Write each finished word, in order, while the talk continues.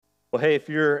Well, hey, if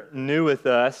you're new with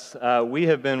us, we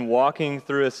have been walking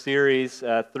through a series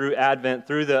through Advent,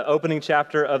 through the opening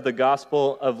chapter of the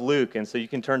Gospel of Luke. And so you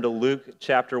can turn to Luke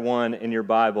chapter 1 in your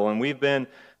Bible. And we've been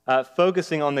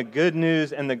focusing on the good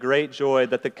news and the great joy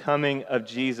that the coming of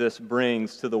Jesus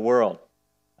brings to the world.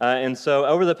 And so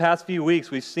over the past few weeks,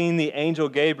 we've seen the angel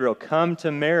Gabriel come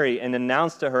to Mary and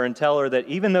announce to her and tell her that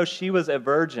even though she was a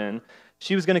virgin,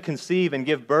 she was going to conceive and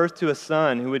give birth to a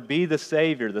son who would be the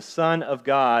Savior, the Son of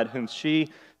God, whom she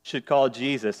should call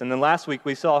Jesus. And then last week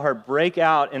we saw her break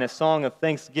out in a song of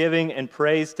thanksgiving and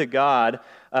praise to God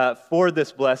for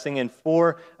this blessing and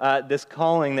for this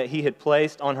calling that He had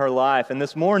placed on her life. And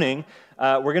this morning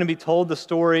we're going to be told the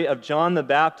story of John the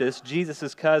Baptist,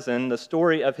 Jesus' cousin, the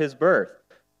story of his birth.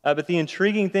 But the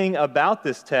intriguing thing about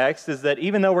this text is that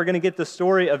even though we're going to get the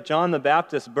story of John the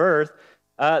Baptist's birth,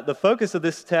 the focus of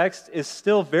this text is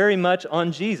still very much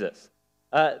on Jesus.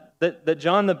 That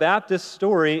John the Baptist's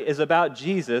story is about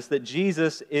Jesus, that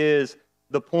Jesus is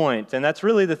the point. And that's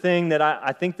really the thing that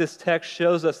I think this text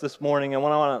shows us this morning, and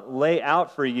what I want to lay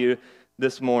out for you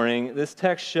this morning. This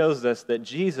text shows us that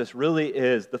Jesus really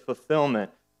is the fulfillment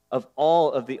of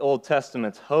all of the Old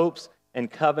Testament's hopes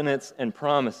and covenants and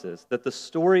promises. That the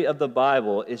story of the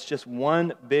Bible is just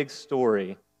one big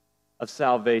story of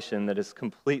salvation that is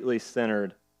completely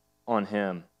centered on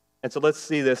Him. And so let's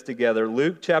see this together.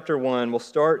 Luke chapter 1, we'll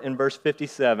start in verse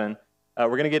 57. We're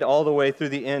going to get all the way through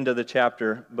the end of the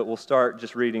chapter, but we'll start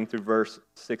just reading through verse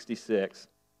 66.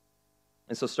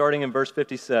 And so starting in verse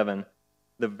 57,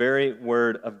 the very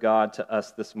word of God to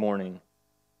us this morning,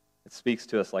 it speaks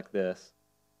to us like this.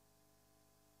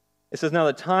 It says, "Now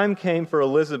the time came for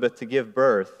Elizabeth to give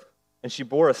birth, and she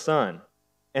bore a son.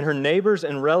 And her neighbors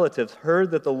and relatives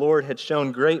heard that the Lord had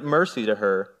shown great mercy to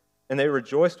her, and they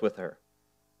rejoiced with her.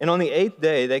 And on the 8th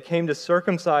day they came to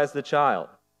circumcise the child.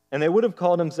 And they would have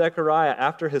called him Zechariah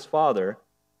after his father,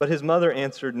 but his mother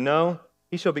answered, 'No,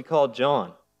 he shall be called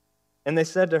John.' And they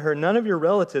said to her, 'None of your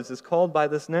relatives is called by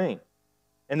this name.'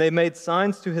 And they made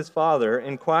signs to his father,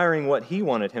 inquiring what he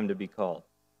wanted him to be called.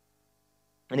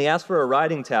 And he asked for a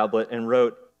writing tablet and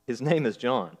wrote, 'His name is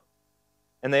John.'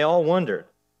 And they all wondered.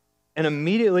 And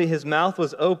immediately his mouth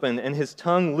was opened and his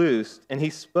tongue loosed, and he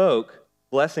spoke,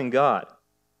 blessing God.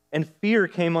 And fear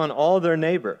came on all their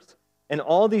neighbors. And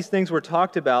all these things were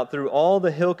talked about through all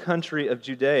the hill country of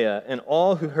Judea, and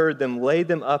all who heard them laid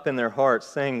them up in their hearts,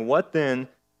 saying, 'What then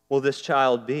will this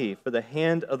child be? For the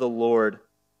hand of the Lord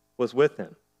was with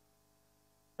him.'"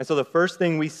 And so the first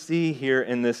thing we see here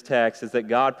in this text is that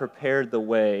God prepared the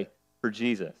way for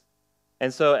Jesus.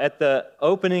 And so at the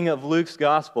opening of Luke's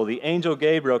gospel, the angel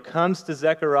Gabriel comes to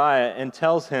Zechariah and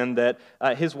tells him that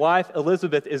his wife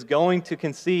Elizabeth is going to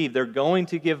conceive. They're going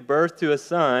to give birth to a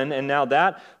son, and now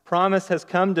that promise has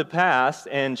come to pass,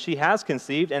 and she has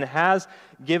conceived and has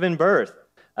given birth.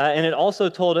 And it also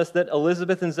told us that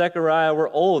Elizabeth and Zechariah were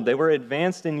old. They were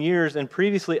advanced in years, and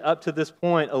previously up to this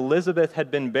point, Elizabeth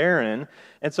had been barren.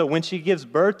 And so when she gives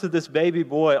birth to this baby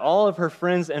boy, all of her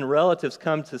friends and relatives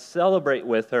come to celebrate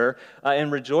with her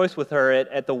and rejoice with her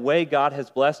at the way God has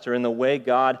blessed her and the way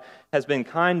God has been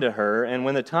kind to her. And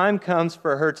when the time comes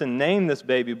for her to name this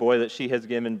baby boy that she has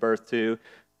given birth to,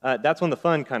 that's when the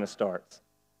fun kind of starts.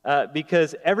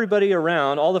 Because everybody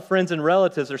around, all the friends and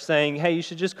relatives are saying, "Hey, you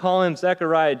should just call him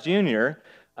Zechariah Jr."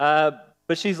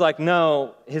 But she's like,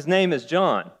 "No, his name is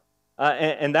John."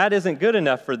 And that isn't good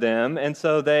enough for them. And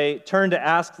so they turn to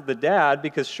ask the dad,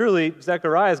 because surely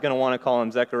Zechariah is going to want to call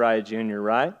him Zechariah Jr.,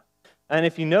 right? And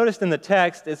if you noticed in the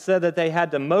text, it said that they had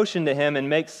to motion to him and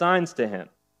make signs to him.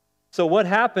 So what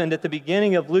happened at the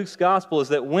beginning of Luke's gospel is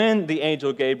that when the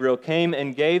angel Gabriel came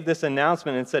and gave this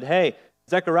announcement and said, "Hey,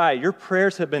 Zechariah, your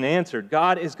prayers have been answered.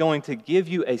 God is going to give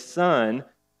you a son,"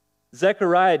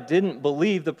 Zechariah didn't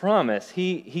believe the promise.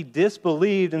 He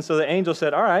disbelieved, and so the angel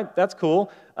said, "All right, that's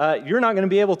cool. You're not going to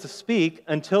be able to speak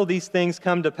until these things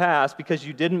come to pass because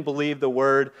you didn't believe the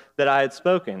word that I had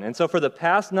spoken." And so for the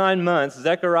past 9 months,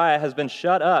 Zechariah has been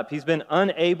shut up. He's been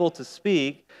unable to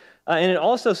speak, and it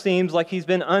also seems like he's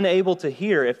been unable to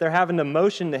hear if they're having to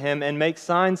motion to him and make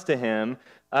signs to him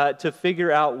to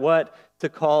figure out what to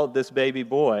call this baby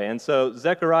boy. And so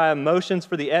Zechariah motions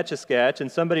for the Etch-a-Sketch,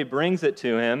 and somebody brings it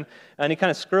to him, and he kind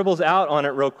of scribbles out on it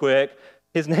real quick,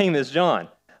 "His name is John."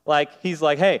 He's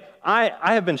like, "Hey, I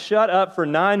have been shut up for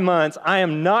 9 months. I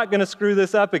am not going to screw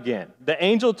this up again. The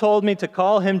angel told me to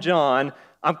call him John.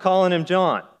 I'm calling him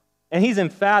John." And he's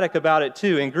emphatic about it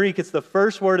too. In Greek, it's the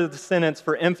first word of the sentence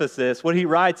for emphasis. What he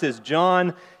writes is,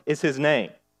 "John is his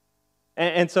name."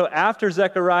 And so after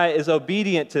Zechariah is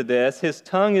obedient to this, his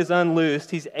tongue is unloosed,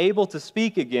 he's able to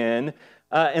speak again,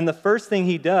 And the first thing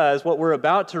he does, what we're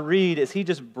about to read, is he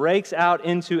just breaks out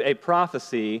into a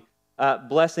prophecy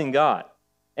blessing God.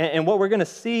 And what we're going to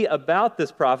see about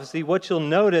this prophecy, what you'll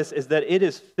notice is that it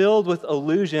is filled with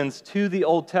allusions to the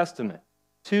Old Testament,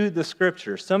 to the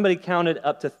Scriptures. Somebody counted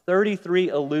up to 33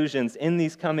 allusions in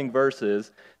these coming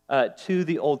verses to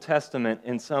the Old Testament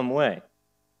in some way.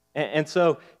 And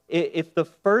so if the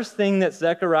first thing that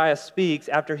Zechariah speaks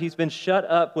after he's been shut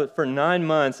up for 9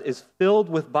 months is filled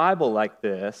with Bible like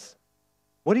this,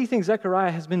 what do you think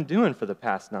Zechariah has been doing for the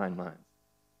past 9 months?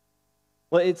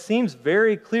 Well, it seems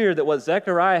very clear that what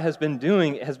Zechariah has been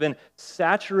doing has been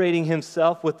saturating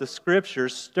himself with the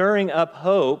Scriptures, stirring up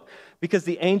hope, because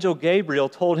the angel Gabriel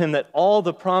told him that all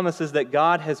the promises that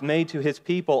God has made to his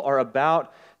people are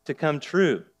about to come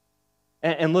true.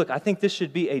 And look, I think this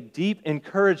should be a deep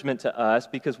encouragement to us,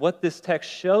 because what this text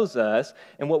shows us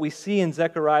and what we see in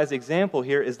Zechariah's example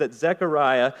here is that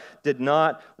Zechariah did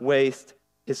not waste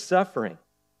his suffering.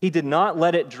 He did not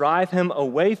let it drive him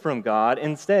away from God.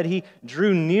 Instead, he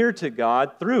drew near to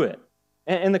God through it.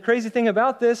 And the crazy thing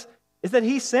about this is that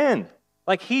he sinned.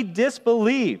 Like, he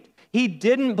disbelieved. He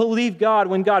didn't believe God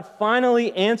when God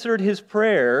finally answered his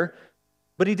prayer,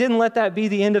 but he didn't let that be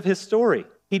the end of his story.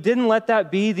 He didn't let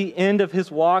that be the end of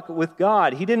his walk with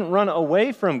God. He didn't run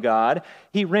away from God.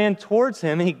 He ran towards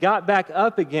him, and he got back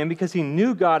up again because he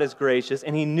knew God is gracious,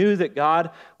 and he knew that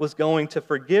God was going to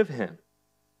forgive him.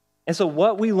 And so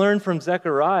what we learn from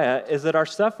Zechariah is that our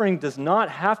suffering does not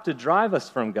have to drive us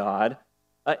from God.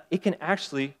 It can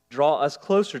actually draw us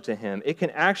closer to him. It can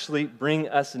actually bring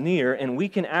us near, and we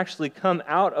can actually come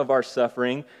out of our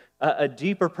suffering a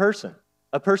deeper person,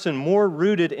 a person more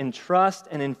rooted in trust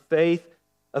and in faith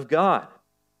of God,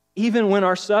 even when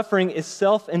our suffering is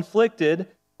self-inflicted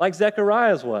like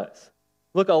Zechariah's was.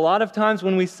 Look, a lot of times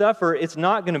when we suffer, it's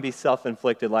not going to be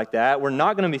self-inflicted like that. We're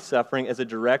not going to be suffering as a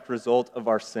direct result of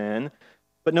our sin.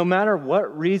 But no matter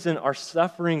what reason our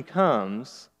suffering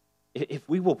comes, if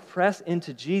we will press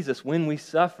into Jesus when we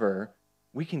suffer,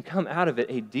 we can come out of it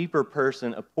a deeper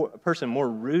person, a person more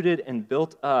rooted and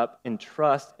built up in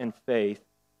trust and faith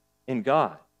in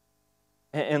God.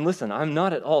 And listen, I'm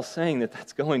not at all saying that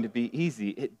that's going to be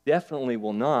easy. It definitely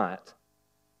will not.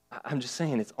 I'm just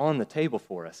saying it's on the table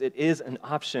for us. It is an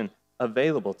option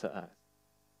available to us.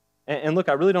 And look,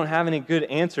 I really don't have any good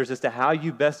answers as to how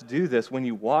you best do this when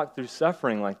you walk through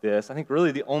suffering like this. I think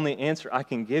really the only answer I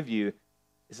can give you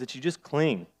is that you just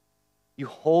cling. You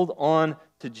hold on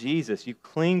to Jesus. You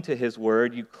cling to his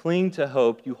word. You cling to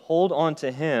hope. You hold on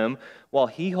to him while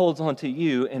he holds on to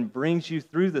you and brings you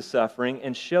through the suffering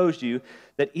and shows you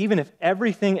that even if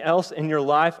everything else in your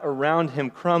life around him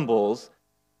crumbles,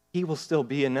 he will still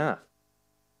be enough.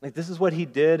 Like, this is what he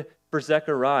did for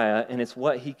Zechariah, and it's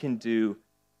what he can do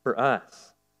for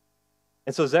us.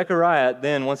 And so Zechariah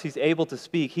then, once he's able to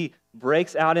speak, he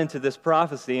breaks out into this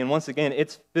prophecy, and once again,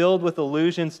 it's filled with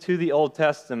allusions to the Old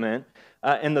Testament.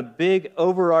 And the big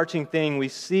overarching thing we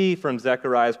see from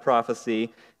Zechariah's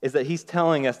prophecy is that he's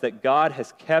telling us that God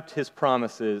has kept his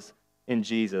promises in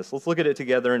Jesus. Let's look at it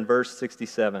together in verse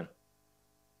 67.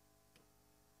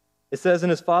 It says,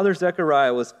 "And his father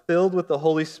Zechariah was filled with the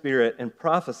Holy Spirit and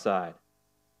prophesied,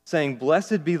 saying,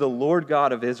 'Blessed be the Lord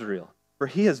God of Israel, for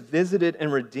he has visited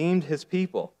and redeemed his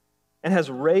people, and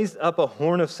has raised up a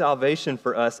horn of salvation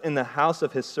for us in the house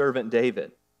of his servant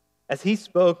David, as he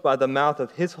spoke by the mouth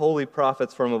of his holy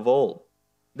prophets from of old,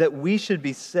 that we should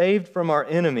be saved from our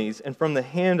enemies and from the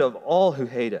hand of all who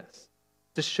hate us,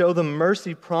 to show the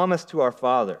mercy promised to our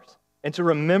fathers, and to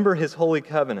remember his holy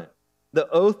covenant, the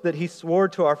oath that he swore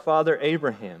to our father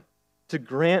Abraham, to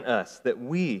grant us that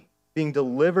we, being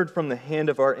delivered from the hand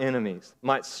of our enemies,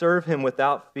 might serve him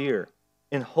without fear,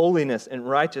 in holiness and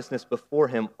righteousness before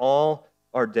him all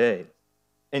our days.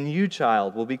 And you,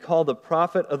 child, will be called the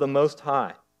prophet of the Most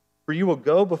High, for you will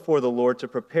go before the Lord to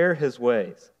prepare his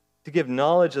ways, to give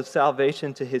knowledge of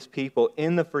salvation to his people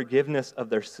in the forgiveness of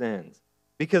their sins,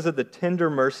 because of the tender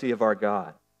mercy of our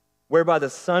God, whereby the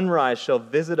sunrise shall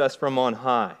visit us from on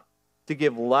high, to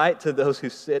give light to those who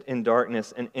sit in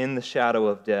darkness and in the shadow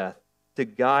of death, to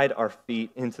guide our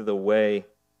feet into the way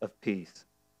of peace.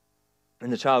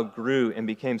 And the child grew and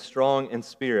became strong in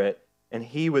spirit, and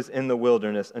he was in the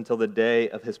wilderness until the day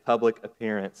of his public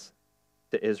appearance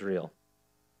to Israel."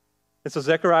 And so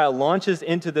Zechariah launches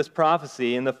into this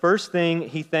prophecy, and the first thing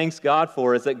he thanks God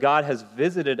for is that God has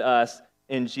visited us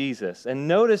in Jesus. And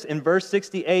notice in verse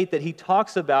 68 that he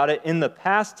talks about it in the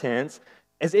past tense,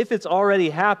 as if it's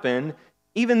already happened,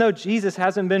 even though Jesus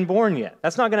hasn't been born yet.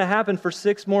 That's not going to happen for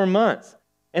 6 more months.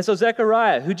 And so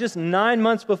Zechariah, who just 9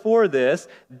 months before this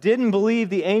didn't believe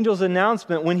the angel's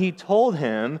announcement when he told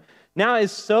him now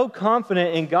is so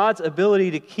confident in God's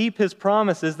ability to keep his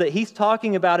promises that he's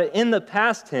talking about it in the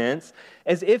past tense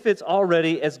as if it's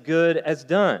already as good as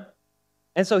done.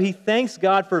 And so he thanks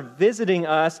God for visiting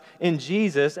us in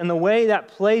Jesus, and the way that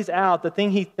plays out, the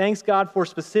thing he thanks God for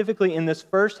specifically in this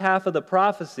first half of the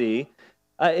prophecy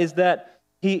is that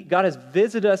God has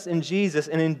visited us in Jesus,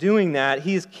 and in doing that,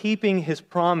 he is keeping his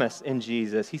promise in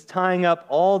Jesus. He's tying up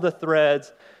all the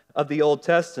threads of the Old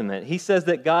Testament. He says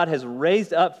that God has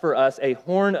raised up for us a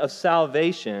horn of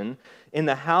salvation in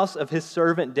the house of his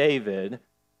servant David,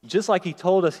 just like he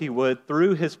told us he would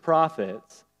through his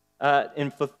prophets, in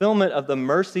fulfillment of the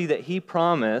mercy that he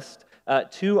promised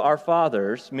to our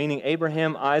fathers, meaning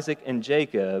Abraham, Isaac, and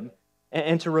Jacob,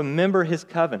 and to remember his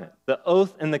covenant, the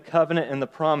oath and the covenant and the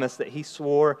promise that he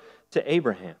swore to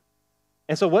Abraham.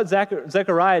 And so what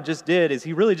Zechariah just did is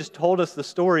he really just told us the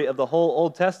story of the whole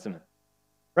Old Testament.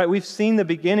 Right, we've seen the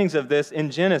beginnings of this in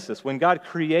Genesis, when God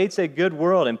creates a good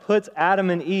world and puts Adam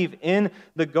and Eve in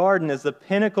the garden as the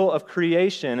pinnacle of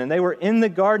creation. And they were in the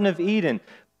Garden of Eden,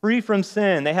 free from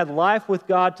sin. They had life with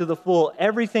God to the full,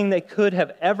 everything they could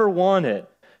have ever wanted.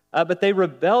 But they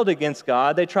rebelled against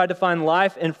God. They tried to find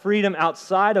life and freedom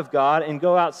outside of God and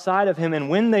go outside of him. And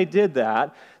when they did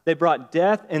that, they brought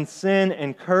death and sin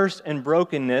and curse and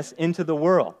brokenness into the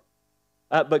world.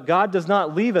 But God does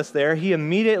not leave us there. He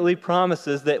immediately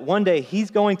promises that one day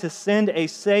he's going to send a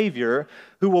Savior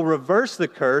who will reverse the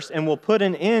curse and will put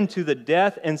an end to the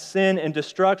death and sin and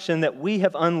destruction that we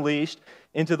have unleashed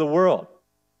into the world.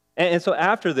 And so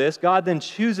after this, God then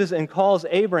chooses and calls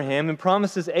Abraham and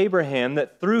promises Abraham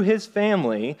that through his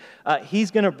family,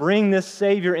 he's going to bring this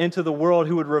Savior into the world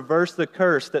who would reverse the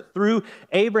curse, that through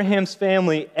Abraham's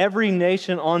family, every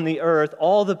nation on the earth,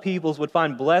 all the peoples would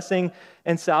find blessing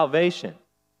and salvation.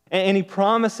 And he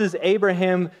promises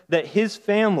Abraham that his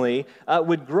family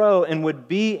would grow and would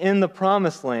be in the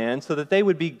promised land so that they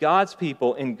would be God's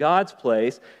people in God's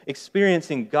place,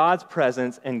 experiencing God's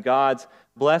presence and God's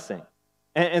blessing.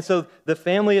 And so the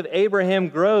family of Abraham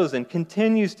grows and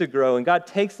continues to grow, and God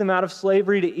takes them out of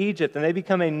slavery to Egypt, and they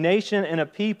become a nation and a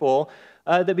people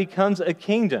that becomes a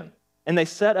kingdom. And they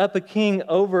set up a king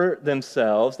over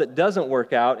themselves that doesn't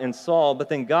work out in Saul, but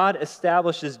then God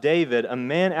establishes David, a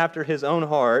man after his own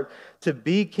heart, to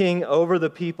be king over the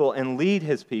people and lead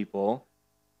his people.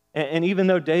 And even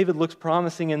though David looks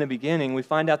promising in the beginning, we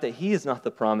find out that he is not the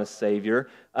promised Savior,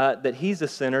 that he's a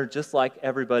sinner just like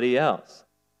everybody else.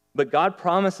 But God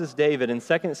promises David in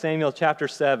 2 Samuel chapter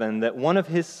 7 that one of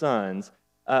his sons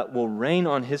will reign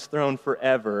on his throne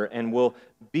forever and will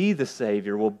be the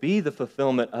Savior, will be the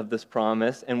fulfillment of this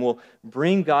promise, and will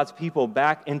bring God's people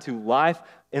back into life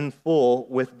in full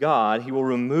with God. He will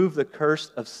remove the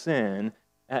curse of sin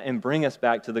and bring us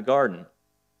back to the garden.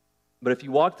 But if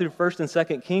you walk through 1 and 2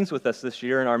 Kings with us this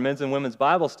year in our men's and women's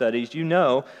Bible studies, you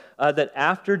know that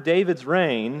after David's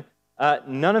reign,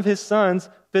 none of his sons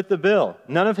fit the bill.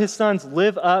 None of his sons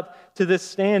live up to this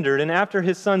standard. And after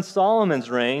his son Solomon's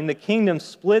reign, the kingdom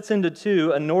splits into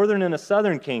two, a northern and a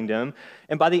southern kingdom.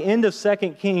 And by the end of 2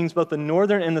 Kings, both the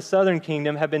northern and the southern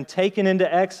kingdom have been taken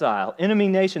into exile. Enemy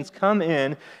nations come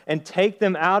in and take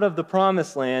them out of the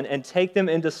promised land and take them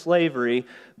into slavery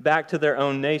back to their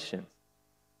own nations.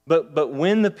 But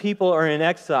when the people are in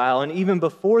exile, and even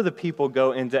before the people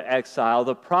go into exile,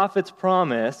 the prophets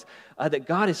promise that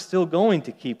God is still going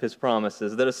to keep his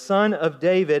promises, that a son of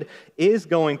David is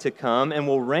going to come and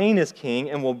will reign as king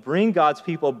and will bring God's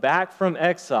people back from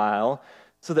exile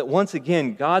so that once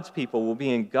again God's people will be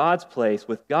in God's place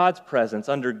with God's presence,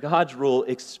 under God's rule,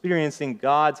 experiencing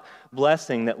God's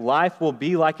blessing, that life will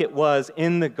be like it was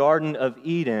in the Garden of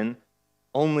Eden,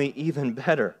 only even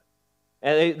better.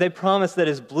 And they promise that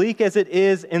as bleak as it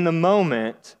is in the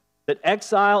moment, that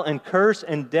exile and curse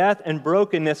and death and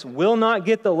brokenness will not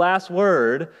get the last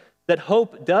word, that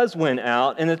hope does win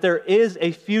out, and that there is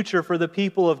a future for the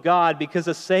people of God because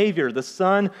a Savior, the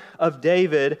Son of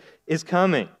David, is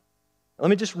coming.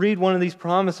 Let me just read one of these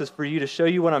promises for you to show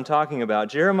you what I'm talking about.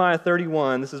 Jeremiah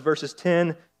 31, this is verses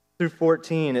 10 through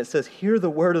 14. It says, "Hear the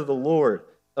word of the Lord,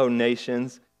 O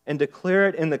nations, and declare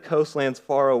it in the coastlands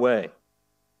far away.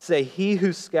 Say, he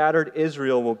who scattered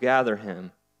Israel will gather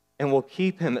him, and will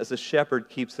keep him as a shepherd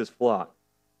keeps his flock.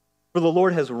 For the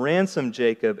Lord has ransomed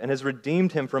Jacob and has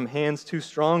redeemed him from hands too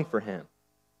strong for him.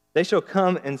 They shall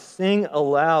come and sing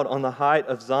aloud on the height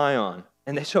of Zion,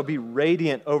 and they shall be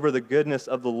radiant over the goodness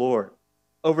of the Lord,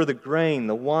 over the grain,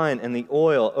 the wine, and the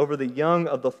oil, over the young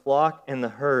of the flock and the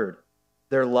herd.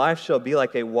 Their life shall be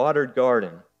like a watered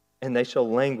garden, and they shall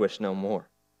languish no more.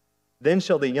 Then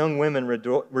shall the young women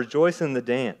rejoice in the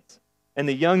dance, and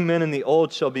the young men and the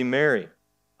old shall be merry.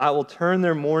 I will turn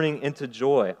their mourning into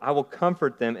joy. I will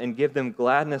comfort them and give them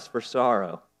gladness for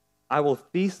sorrow. I will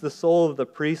feast the soul of the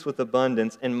priest with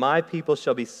abundance, and my people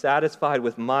shall be satisfied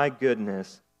with my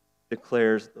goodness,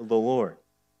 declares the Lord.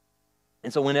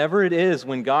 And so whenever it is,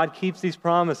 when God keeps these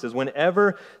promises,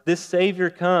 whenever this Savior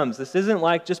comes, this isn't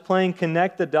like just playing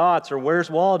connect the dots or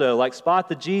where's Waldo, like spot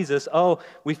the Jesus, oh,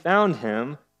 we found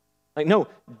him. Like, no,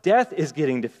 death is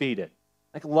getting defeated.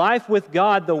 Like life with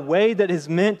God, the way that is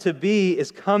meant to be,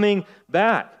 is coming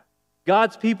back.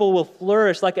 God's people will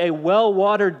flourish like a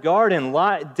well-watered garden.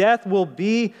 Death will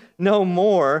be no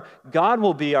more. God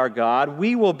will be our God.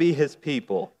 We will be his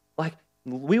people. Like,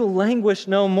 we will languish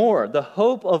no more. The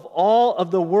hope of all of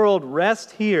the world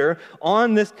rests here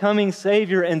on this coming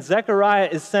Savior, and Zechariah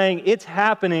is saying it's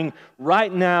happening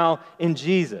right now in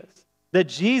Jesus. That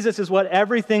Jesus is what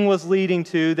everything was leading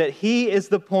to, that he is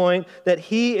the point, that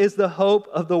he is the hope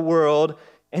of the world,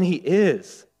 and he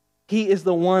is. He is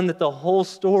the one that the whole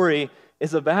story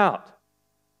is about.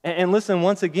 And listen,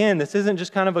 once again, this isn't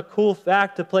just kind of a cool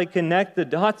fact to play connect the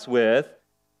dots with.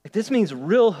 This means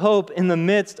real hope in the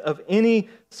midst of any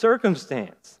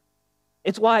circumstance.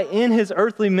 It's why in his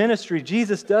earthly ministry,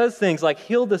 Jesus does things like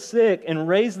heal the sick and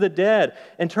raise the dead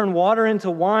and turn water into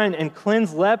wine and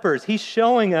cleanse lepers. He's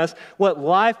showing us what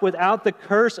life without the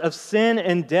curse of sin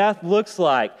and death looks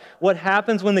like. What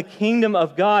happens when the kingdom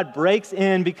of God breaks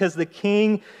in because the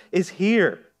King is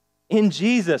here. In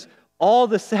Jesus, all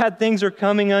the sad things are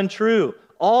coming untrue.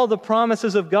 All the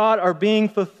promises of God are being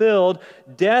fulfilled.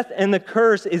 Death and the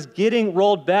curse is getting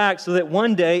rolled back so that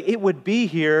one day it would be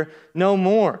here no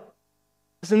more.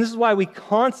 Listen, this is why we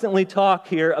constantly talk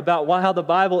here about how the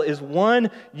Bible is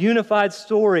one unified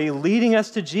story leading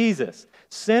us to Jesus,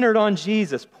 centered on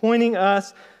Jesus, pointing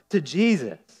us to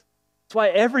Jesus. That's why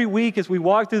every week as we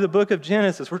walk through the book of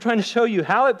Genesis, we're trying to show you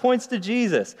how it points to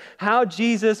Jesus, how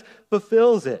Jesus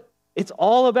fulfills it. It's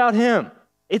all about him.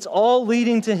 It's all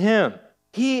leading to him.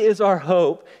 He is our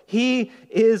hope. He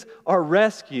is our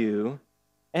rescue.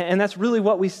 And that's really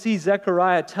what we see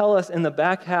Zechariah tell us in the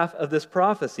back half of this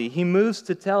prophecy. He moves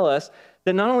to tell us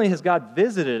that not only has God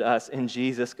visited us in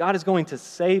Jesus, God is going to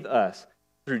save us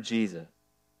through Jesus.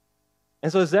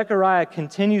 And so Zechariah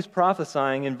continues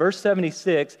prophesying. In verse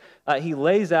 76, he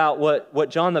lays out what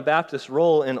John the Baptist's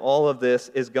role in all of this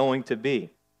is going to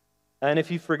be. And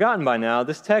if you've forgotten by now,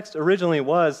 this text originally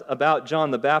was about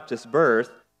John the Baptist's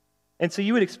birth. And so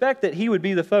you would expect that he would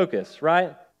be the focus,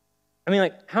 right? I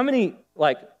mean, how many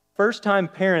first-time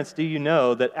parents do you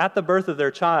know that at the birth of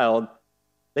their child,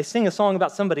 they sing a song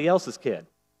about somebody else's kid?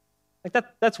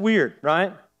 That's weird,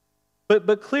 right?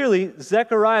 But clearly,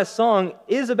 Zechariah's song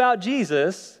is about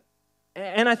Jesus,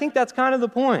 and I think that's kind of the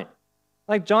point.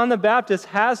 John the Baptist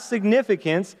has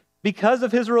significance because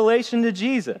of his relation to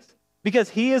Jesus, because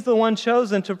he is the one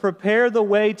chosen to prepare the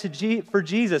way for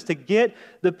Jesus, to get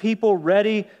the people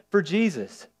ready for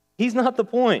Jesus. He's not the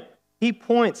point. He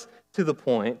points to the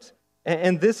point.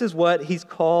 And this is what he's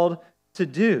called to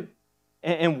do.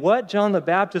 And what John the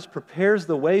Baptist prepares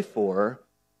the way for,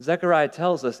 Zechariah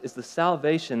tells us, is the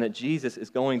salvation that Jesus is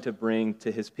going to bring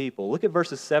to his people. Look at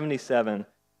verses 77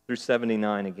 through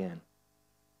 79 again.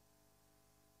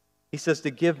 He says,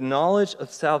 to give knowledge of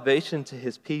salvation to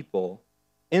his people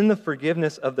in the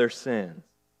forgiveness of their sins,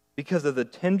 because of the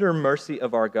tender mercy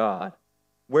of our God,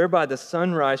 whereby the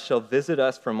sunrise shall visit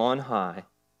us from on high,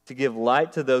 to give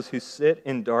light to those who sit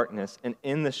in darkness and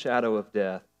in the shadow of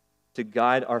death, to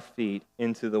guide our feet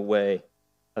into the way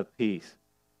of peace.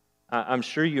 I'm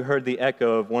sure you heard the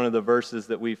echo of one of the verses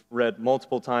that we've read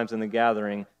multiple times in the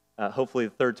gathering. Hopefully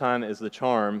the third time is the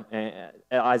charm.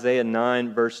 Isaiah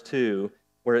 9, verse 2,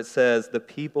 where it says, the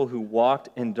people who walked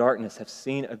in darkness have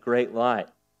seen a great light,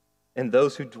 and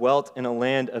those who dwelt in a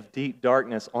land of deep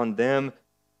darkness, on them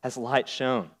has light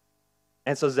shone.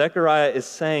 And so Zechariah is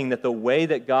saying that the way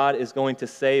that God is going to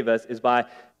save us is by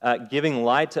giving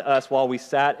light to us while we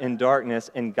sat in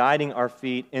darkness and guiding our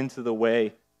feet into the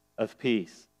way of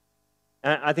peace.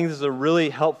 And I think this is a really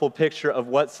helpful picture of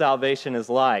what salvation is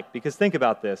like, because think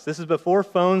about this. This is before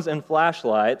phones and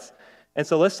flashlights. And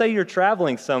so let's say you're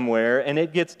traveling somewhere and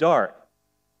it gets dark.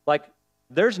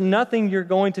 There's nothing you're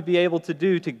going to be able to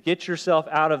do to get yourself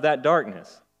out of that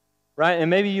darkness, right? And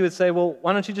maybe you would say, well,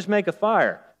 why don't you just make a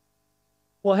fire?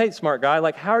 Well, hey, smart guy,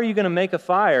 how are you going to make a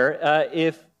fire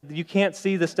if you can't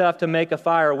see the stuff to make a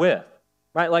fire with,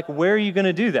 right? Where are you going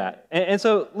to do that? And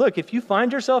so, look, if you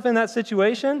find yourself in that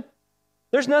situation,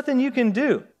 there's nothing you can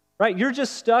do, right? You're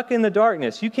just stuck in the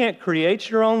darkness. You can't create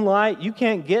your own light. You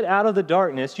can't get out of the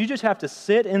darkness. You just have to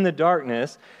sit in the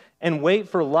darkness and wait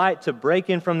for light to break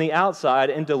in from the outside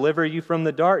and deliver you from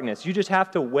the darkness. You just have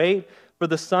to wait for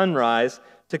the sunrise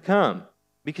to come.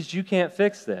 because you can't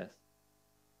fix this.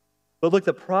 But look,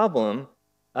 the problem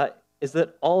is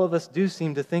that all of us do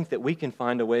seem to think that we can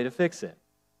find a way to fix it.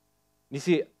 You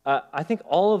see, I think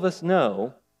all of us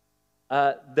know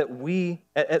that we,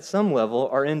 at some level,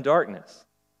 are in darkness.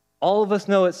 All of us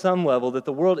know at some level that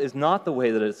the world is not the way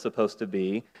that it's supposed to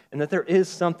be, and that there is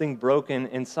something broken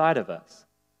inside of us.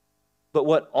 But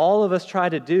what all of us try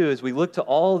to do is we look to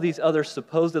all of these other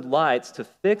supposed lights to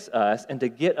fix us and to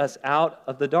get us out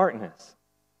of the darkness.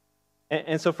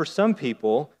 And so for some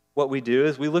people, what we do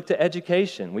is we look to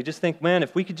education. We just think, man,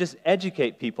 if we could just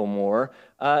educate people more,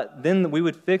 then we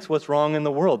would fix what's wrong in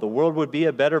the world. The world would be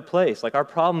a better place. Like, our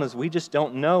problem is we just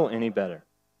don't know any better.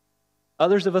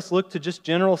 Others of us look to just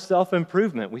general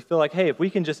self-improvement. We feel like, hey, if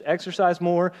we can just exercise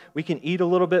more, we can eat a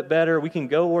little bit better, we can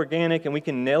go organic, and we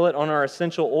can nail it on our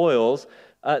essential oils,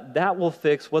 that will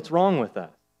fix what's wrong with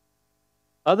us.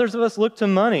 Others of us look to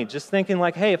money, just thinking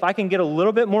like, hey, if I can get a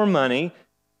little bit more money,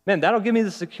 man, that'll give me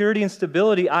the security and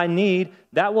stability I need.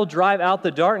 That will drive out the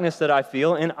darkness that I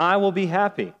feel, and I will be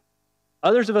happy.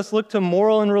 Others of us look to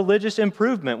moral and religious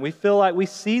improvement. We feel like we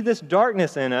see this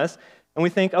darkness in us, and we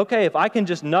think, okay, if I can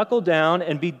just knuckle down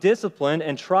and be disciplined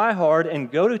and try hard and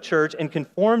go to church and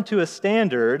conform to a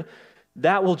standard,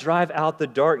 that will drive out the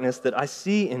darkness that I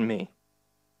see in me.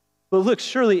 But look,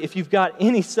 surely if you've got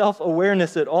any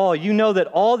self-awareness at all, you know that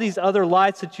all these other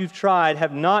lights that you've tried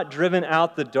have not driven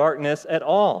out the darkness at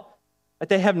all. That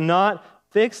they have not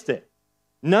fixed it.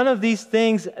 None of these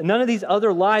things, none of these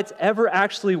other lights ever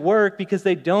actually work because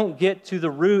they don't get to the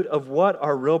root of what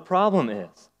our real problem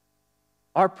is.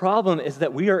 Our problem is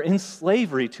that we are in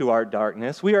slavery to our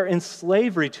darkness. We are in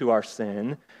slavery to our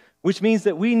sin, which means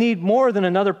that we need more than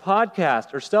another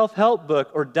podcast or self-help book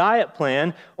or diet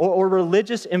plan or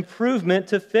religious improvement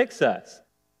to fix us.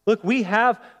 Look, we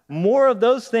have more of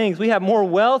those things. We have more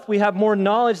wealth. We have more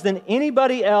knowledge than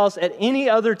anybody else at any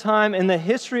other time in the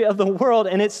history of the world,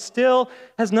 and it still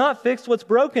has not fixed what's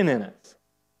broken in us.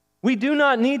 We do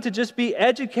not need to just be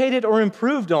educated or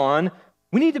improved on.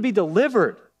 We need to be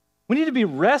delivered. We need to be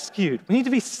rescued. We need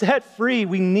to be set free.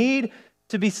 We need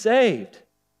to be saved.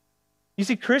 You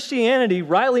see, Christianity,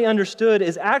 rightly understood,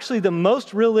 is actually the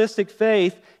most realistic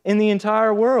faith in the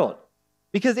entire world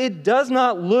because it does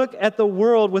not look at the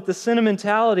world with the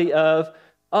sentimentality of,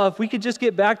 oh, if we could just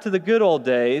get back to the good old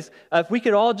days, if we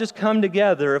could all just come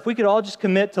together, if we could all just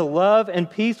commit to love and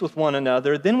peace with one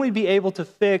another, then we'd be able to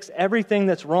fix everything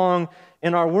that's wrong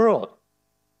in our world.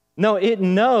 No, it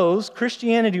knows,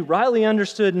 Christianity, rightly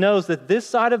understood, knows that this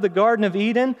side of the Garden of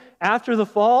Eden, after the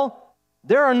fall,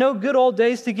 there are no good old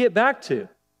days to get back to.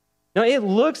 Now,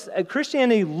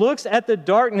 Christianity looks at the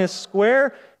darkness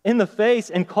square in the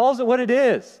face and calls it what it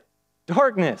is.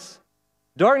 Darkness.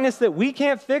 Darkness that we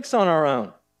can't fix on our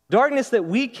own. Darkness that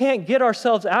we can't get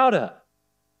ourselves out of.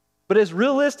 But as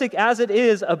realistic as it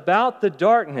is about the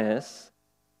darkness,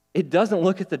 it doesn't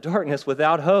look at the darkness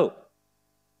without hope.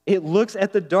 It looks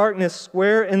at the darkness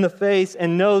square in the face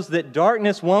and knows that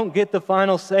darkness won't get the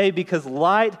final say because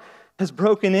light has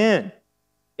broken in.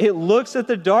 It looks at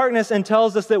the darkness and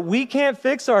tells us that we can't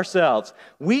fix ourselves.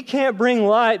 We can't bring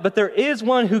light, but there is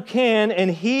one who can,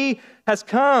 and he has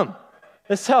come.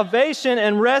 The salvation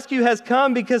and rescue has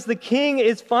come because the King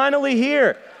is finally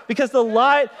here, because the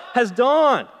light has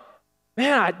dawned.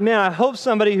 Man, I hope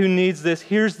somebody who needs this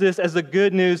hears this as the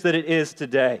good news that it is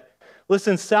today.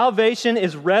 Listen, salvation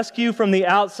is rescue from the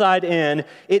outside in.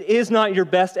 It is not your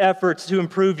best efforts to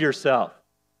improve yourself.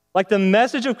 Like the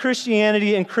message of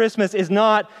Christianity and Christmas is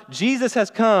not, Jesus has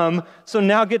come, so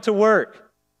now get to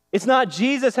work. It's not,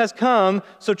 Jesus has come,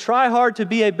 so try hard to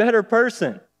be a better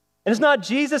person. And it's not,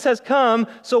 Jesus has come,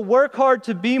 so work hard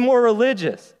to be more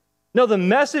religious. No, the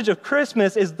message of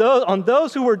Christmas is on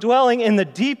those who were dwelling in the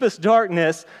deepest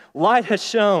darkness, light has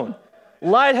shone.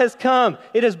 Light has come.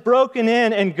 It has broken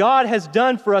in, and God has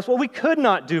done for us what we could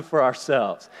not do for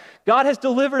ourselves. God has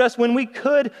delivered us when we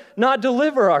could not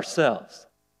deliver ourselves.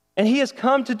 And He has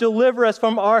come to deliver us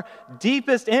from our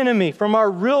deepest enemy, from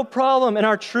our real problem and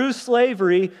our true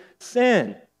slavery,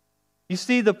 sin. You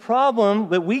see, the problem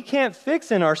that we can't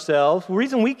fix in ourselves, the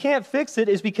reason we can't fix it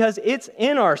is because it's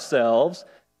in ourselves,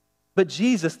 but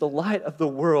Jesus, the light of the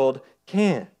world,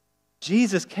 can.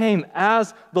 Jesus came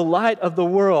as the light of the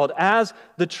world, as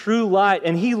the true light,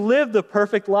 and He lived the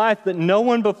perfect life that no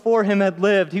one before Him had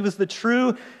lived. He was the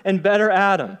true and better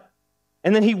Adam.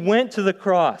 And then He went to the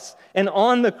cross, and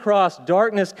on the cross,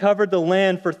 darkness covered the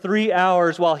land for 3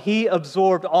 hours while He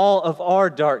absorbed all of our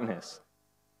darkness.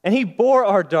 And He bore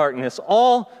our darkness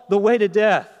all the way to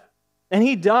death. And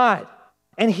He died,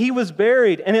 and He was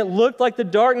buried, and it looked like the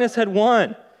darkness had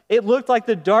won. It looked like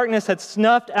the darkness had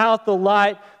snuffed out the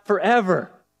light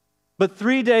forever. But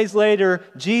 3 days later,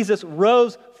 Jesus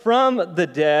rose from the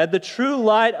dead, the true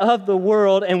light of the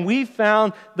world, and we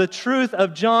found the truth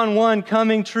of John 1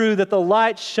 coming true, that the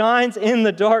light shines in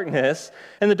the darkness,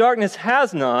 and the darkness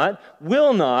has not,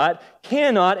 will not,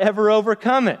 cannot ever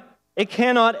overcome it. It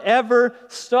cannot ever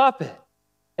stop it.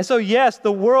 And so, yes,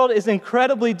 the world is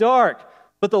incredibly dark,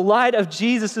 but the light of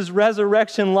Jesus'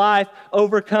 resurrection life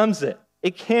overcomes it.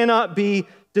 It cannot be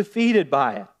defeated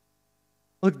by it.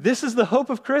 Look, this is the hope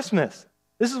of Christmas.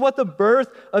 This is what the birth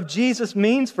of Jesus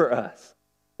means for us.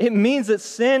 It means that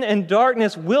sin and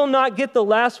darkness will not get the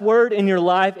last word in your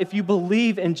life if you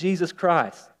believe in Jesus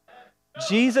Christ.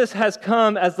 Jesus has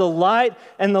come as the light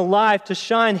and the life to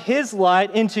shine His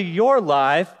light into your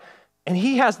life, and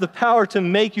He has the power to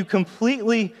make you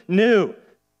completely new.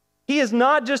 He is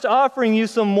not just offering you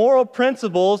some moral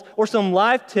principles or some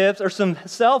life tips or some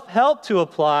self-help to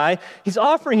apply. He's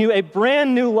offering you a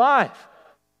brand new life.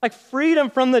 Like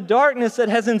freedom from the darkness that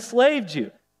has enslaved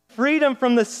you. Freedom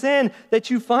from the sin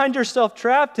that you find yourself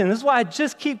trapped in. This is why I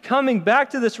just keep coming back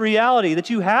to this reality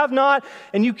that you have not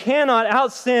and you cannot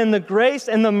out-sin the grace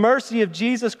and the mercy of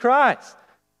Jesus Christ.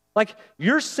 Like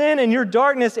your sin and your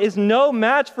darkness is no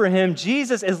match for Him.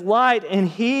 Jesus is light and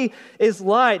He is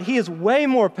light. He is way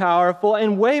more powerful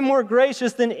and way more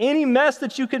gracious than any mess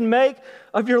that you can make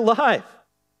of your life.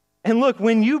 And look,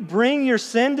 when you bring your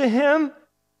sin to Him,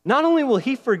 not only will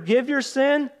He forgive your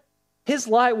sin, His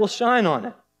light will shine on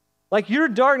it. Like your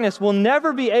darkness will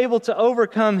never be able to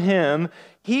overcome Him.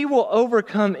 He will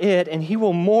overcome it, and He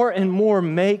will more and more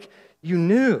make you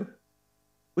new.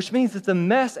 Which means that the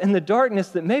mess and the darkness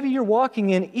that maybe you're walking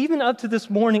in, even up to this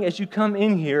morning as you come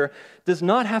in here, does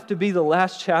not have to be the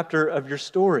last chapter of your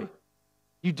story.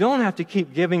 You don't have to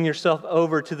keep giving yourself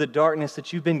over to the darkness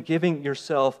that you've been giving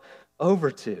yourself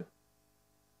over to.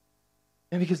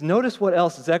 And because notice what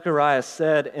else Zechariah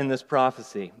said in this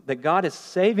prophecy, that God is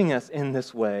saving us in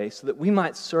this way so that we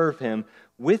might serve Him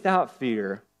without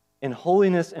fear in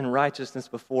holiness and righteousness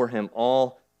before Him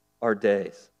all our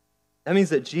days. That means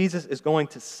that Jesus is going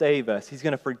to save us. He's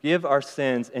going to forgive our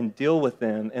sins and deal with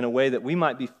them in a way that we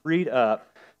might be freed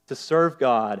up to serve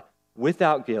God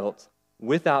without guilt,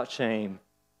 without shame,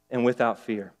 and without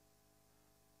fear.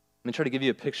 I'm going to try to give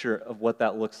you a picture of what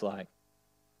that looks like.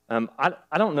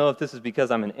 I don't know if this is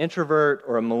because I'm an introvert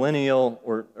or a millennial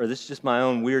or this is just my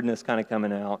own weirdness kind of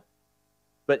coming out.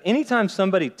 But anytime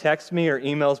somebody texts me or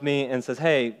emails me and says,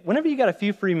 hey, whenever you got a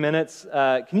few free minutes,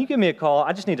 can you give me a call?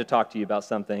 I just need to talk to you about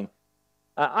something.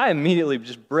 I immediately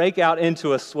just break out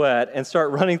into a sweat and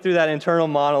start running through that internal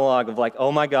monologue of like,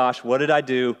 oh my gosh, what did I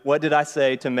do? What did I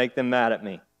say to make them mad at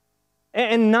me?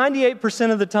 And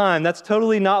 98% of the time, that's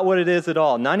totally not what it is at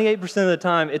all. 98% of the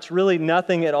time, it's really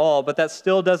nothing at all, but that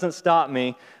still doesn't stop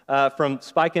me from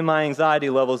spiking my anxiety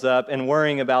levels up and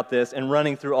worrying about this and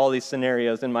running through all these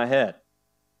scenarios in my head.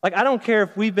 Like, I don't care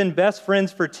if we've been best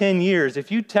friends for 10 years. If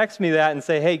you text me that and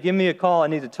say, hey, give me a call, I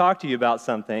need to talk to you about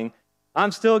something,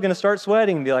 I'm still going to start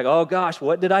sweating and be like, oh gosh,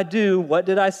 what did I do? What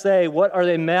did I say? What are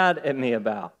they mad at me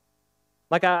about?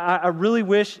 Like, I really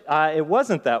wish it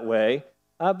wasn't that way,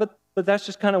 but that's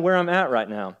just kind of where I'm at right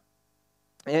now.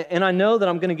 And I know that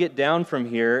I'm going to get down from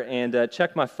here and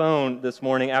check my phone this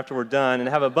morning after we're done and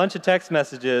have a bunch of text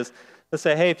messages that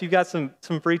say, hey, if you've got some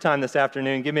free time this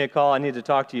afternoon, give me a call. I need to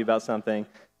talk to you about something.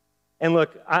 And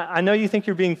look, I know you think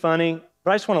you're being funny,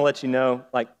 but I just want to let you know,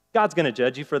 like, God's going to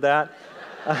judge you for that.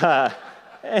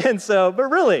 And so, but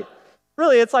really,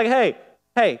 it's like,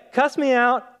 hey, cuss me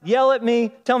out, yell at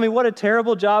me, tell me what a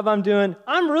terrible job I'm doing.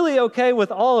 I'm really okay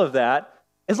with all of that.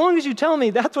 As long as you tell me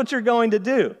that's what you're going to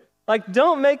do. Like,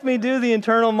 don't make me do the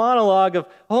internal monologue of,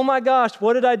 oh my gosh,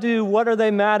 what did I do? What are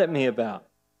they mad at me about?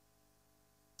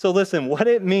 So listen, what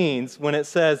it means when it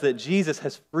says that Jesus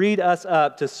has freed us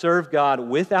up to serve God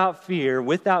without fear,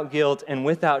 without guilt, and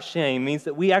without shame means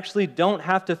that we actually don't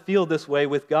have to feel this way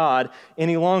with God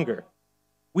any longer.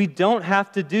 We don't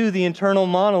have to do the internal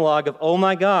monologue of, oh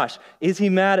my gosh, is He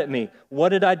mad at me? What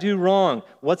did I do wrong?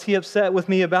 What's He upset with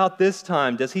me about this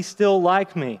time? Does He still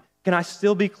like me? Can I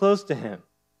still be close to Him?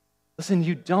 Listen,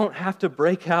 you don't have to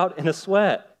break out in a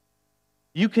sweat.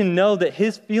 You can know that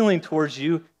His feeling towards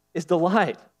you is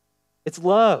delight. It's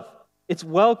love. It's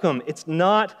welcome. It's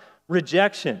not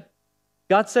rejection.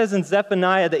 God says in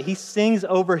Zephaniah that He sings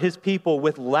over His people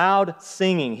with loud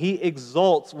singing. He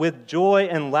exults with joy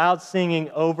and loud singing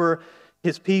over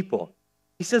His people.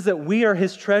 He says that we are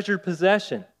His treasured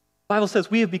possession. The Bible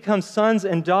says we have become sons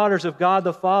and daughters of God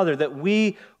the Father, that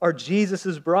we are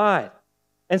Jesus' bride.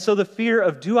 And so the fear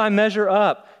of, do I measure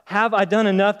up? Have I done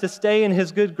enough to stay in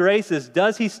His good graces?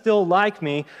 Does He still like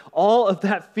me? All of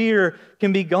that fear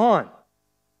can be gone.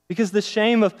 because the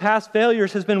shame of past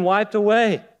failures has been wiped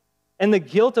away. And the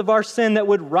guilt of our sin that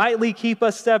would rightly keep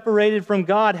us separated from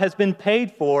God has been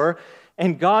paid for,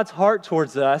 and God's heart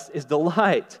towards us is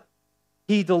delight.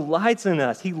 He delights in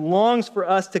us. He longs for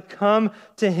us to come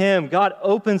to Him. God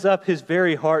opens up His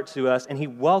very heart to us, and He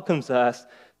welcomes us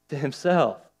to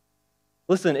Himself.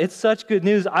 Listen, it's such good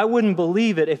news. I wouldn't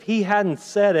believe it if He hadn't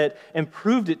said it and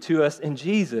proved it to us in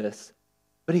Jesus,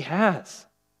 but He has.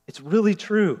 It's really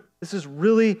true. This is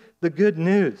really the good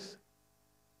news.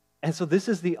 And so this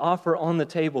is the offer on the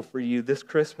table for you this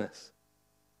Christmas.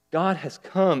 God has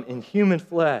come in human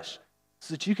flesh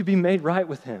so that you could be made right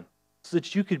with Him, so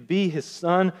that you could be His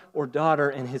son or daughter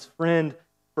and His friend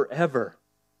forever,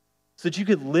 so that you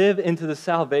could live into the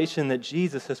salvation that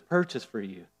Jesus has purchased for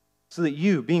you, so that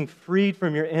you, being freed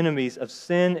from your enemies of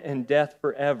sin and death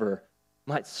forever,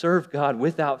 might serve God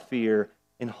without fear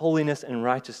in holiness and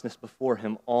righteousness before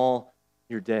Him all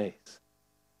your days.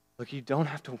 Look, you don't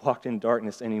have to walk in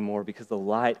darkness anymore because the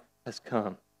light has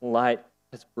come. Light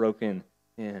has broken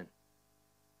in.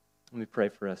 Let me pray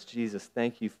for us. Jesus,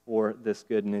 thank you for this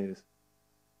good news.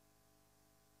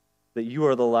 That you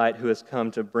are the light who has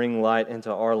come to bring light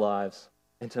into our lives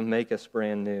and to make us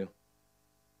brand new.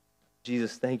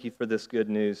 Jesus, thank you for this good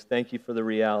news. Thank you for the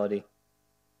reality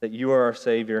that you are our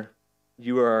Savior,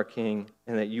 you are our King,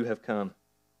 and that you have come.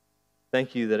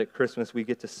 Thank you that at Christmas we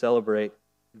get to celebrate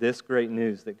this great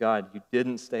news that God, you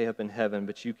didn't stay up in heaven,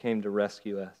 but you came to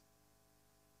rescue us.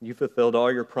 You fulfilled all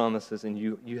your promises, and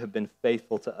you have been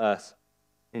faithful to us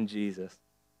in Jesus.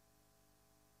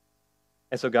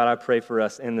 And so, God, I pray for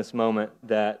us in this moment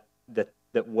that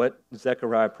what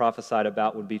Zechariah prophesied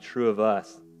about would be true of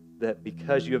us, that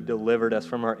because you have delivered us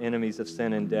from our enemies of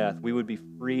sin and death, we would be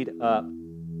freed up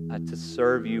to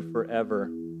serve you forever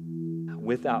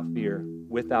without fear,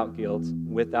 without guilt,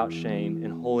 without shame, in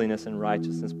holiness and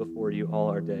righteousness before you all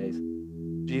our days.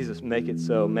 Jesus, make it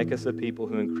so. Make us a people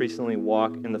who increasingly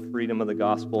walk in the freedom of the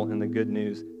gospel and the good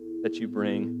news that you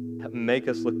bring. Make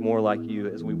us look more like you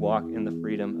as we walk in the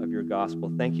freedom of your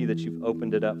gospel. Thank you that you've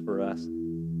opened it up for us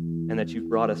and that you've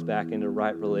brought us back into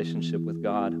right relationship with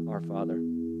God, our Father.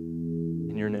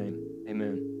 In your name,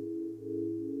 amen.